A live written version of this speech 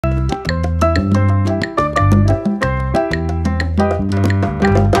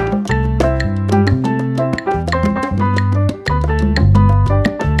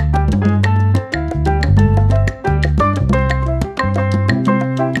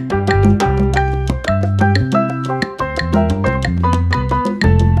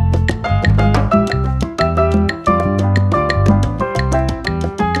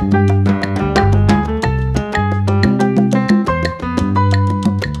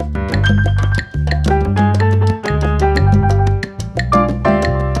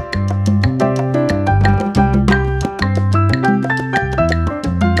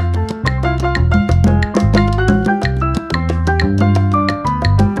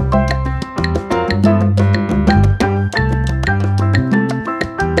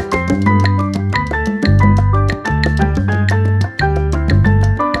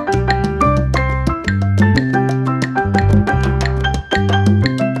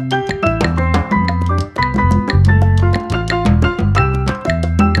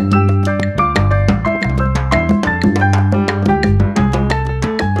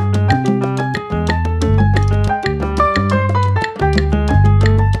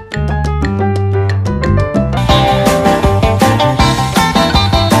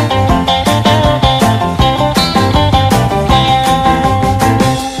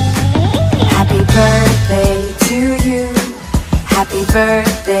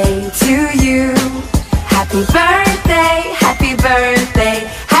birthday to you. Happy birthday, happy birthday,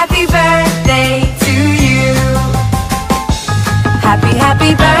 happy birthday to you. Happy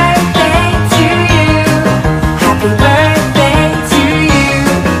birthday to you. Happy birthday to you.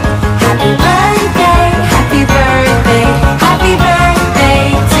 Happy birthday, happy birthday, happy birthday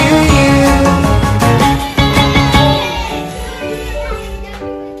to you.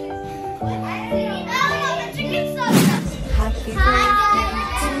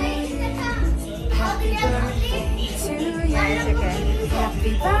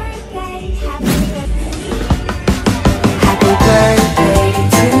 Happy birthday to you. Happy birthday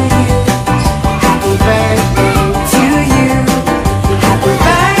to you.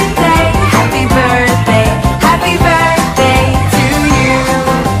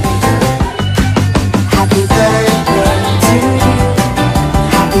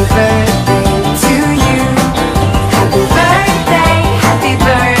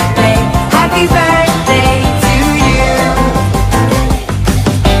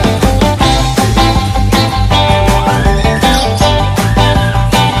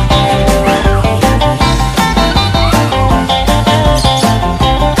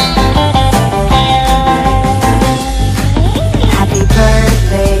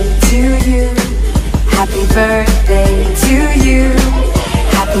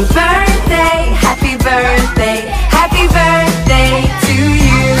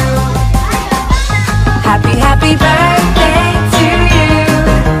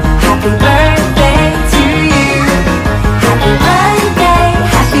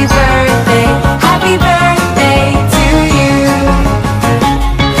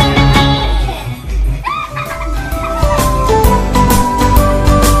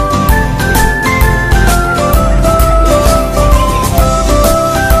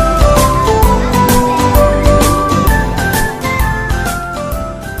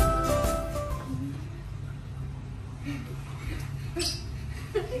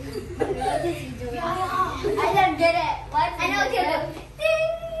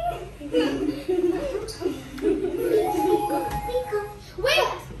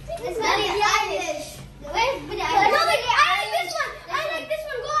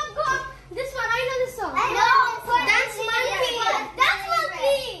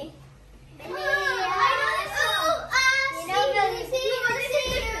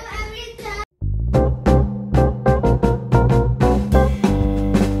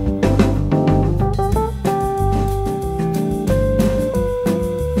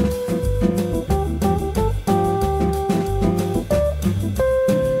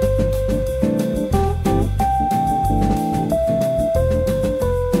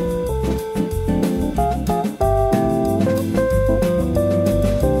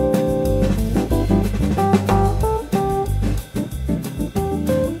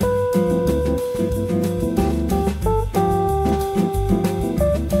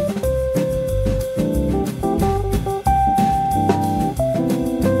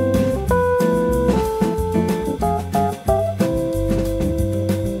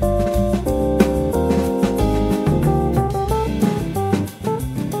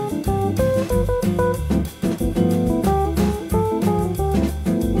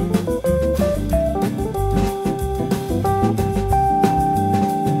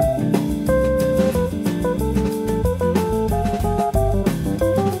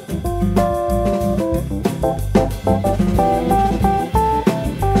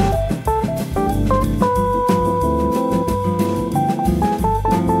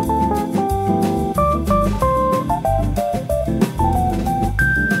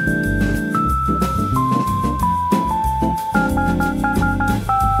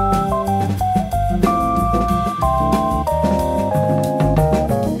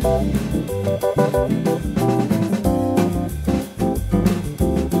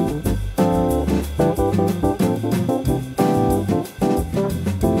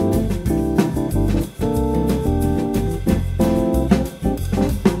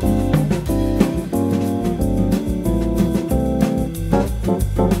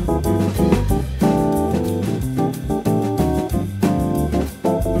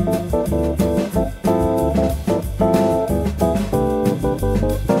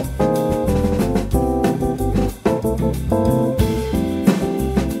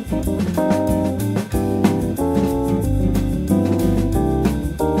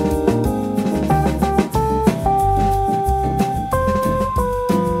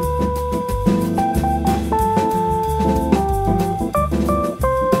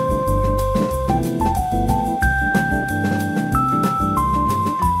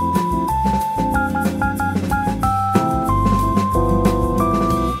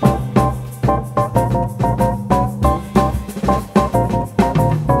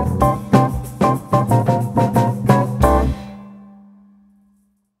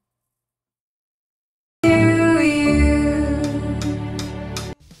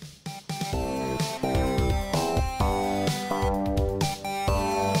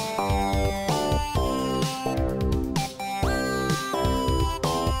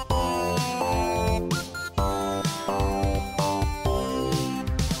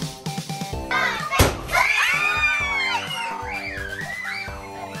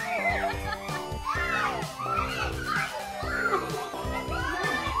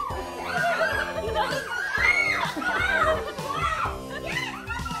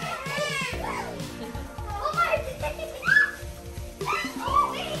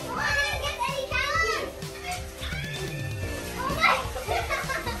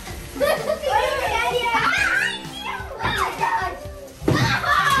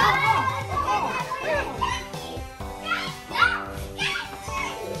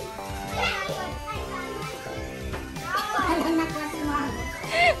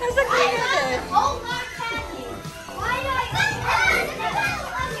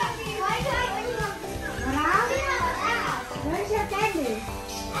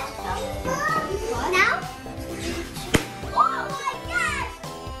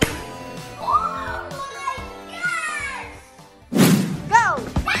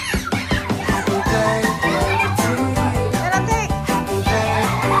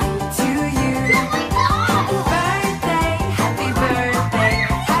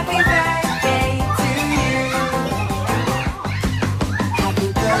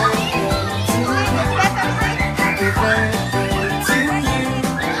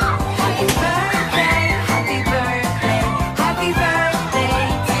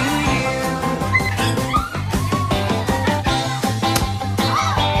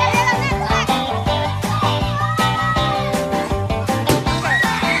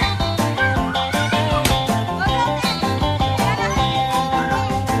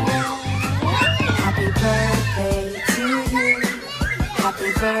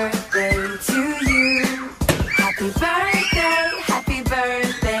 birthday to you. Happy birthday, happy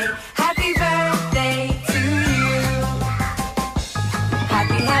birthday, happy birthday to you.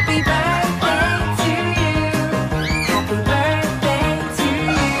 Happy, happy birthday to you. Happy birthday to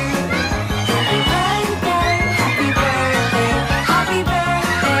you. Happy birthday, happy birthday, happy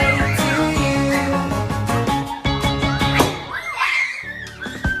birthday to you.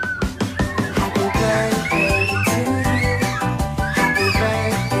 Happy birthday to you. Happy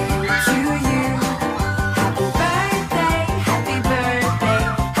birthday to you. Happy birthday, happy birthday,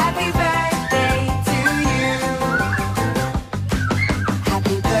 happy birthday to you.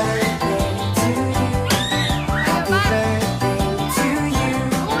 Happy birthday to you. Happy birthday to you.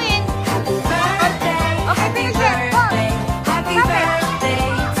 Happy birthday, happy birthday, happy birthday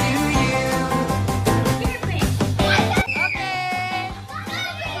to you.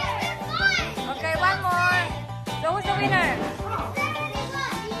 Okay, one more. So who's the winner?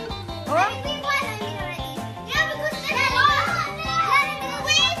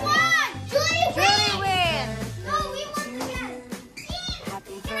 Julie wins.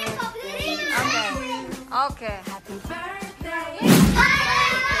 Happy birthday. Okay. Happy birthday.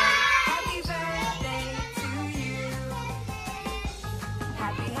 Happy birthday to you.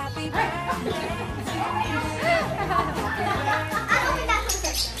 Happy, happy birthday.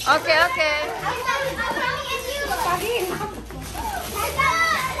 Okay, okay.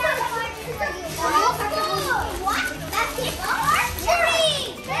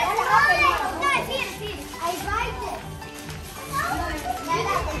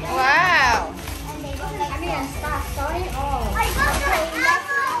 Wow.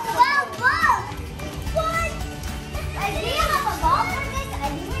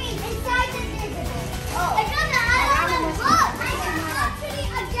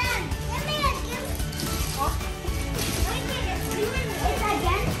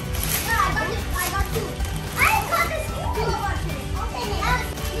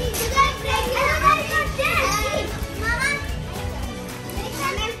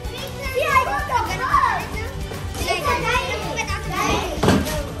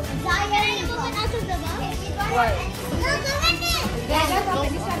 What?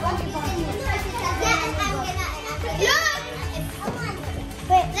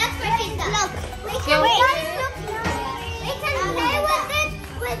 Wait, let's break it down. Look. Can we- We can play with it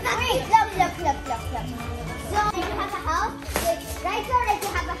with the look. So you have a house. Right here, like you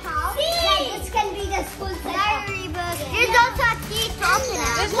have a house. Like this can be the school diary book. Here's also a key talking.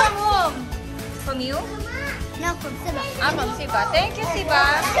 This from whom? From you? No, from Siba. I'm from Siba. Thank you, Siba.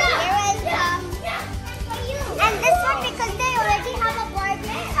 And this one because they already have a Barbie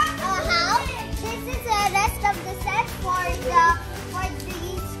house. This is the rest of the set for the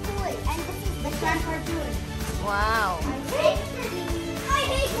school, and this is the set for June. Wow.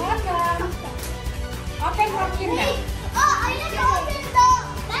 Welcome. Open working now. Oh, I didn't open the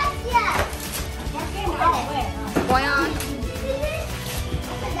basket. Working now. Where? Going on.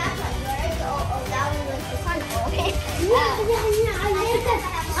 That one, right? Oh, that one was the fun. Okay.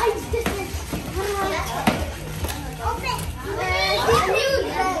 Open.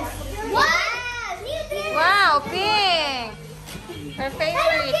 Wow, pink. Her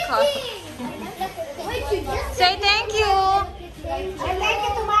favorite color. Say thank you. I like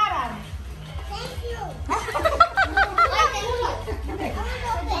it tomorrow. Thank you.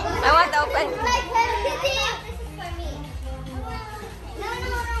 I want to open. Like Kitty. This is for me. No,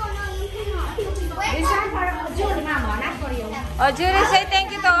 you cannot. This one for Julie, Mama, not for you. Oh, Julie, say thank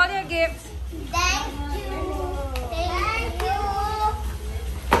you to all your gifts. Thank you. Thank you.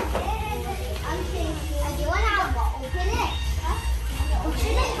 Do you want to open it? Open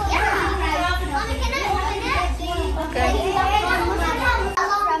it? Yeah. Mommy, can I open it? Okay.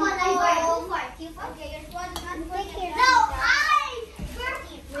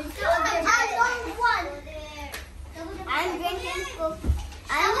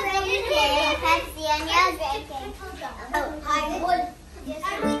 I'm drinking Pepsi and you're drinking. Oh, I would.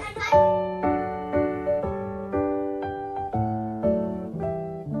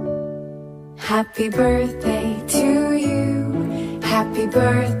 Happy birthday to you. Happy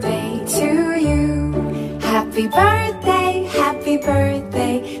birthday to you. Happy birthday, happy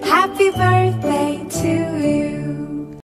birthday,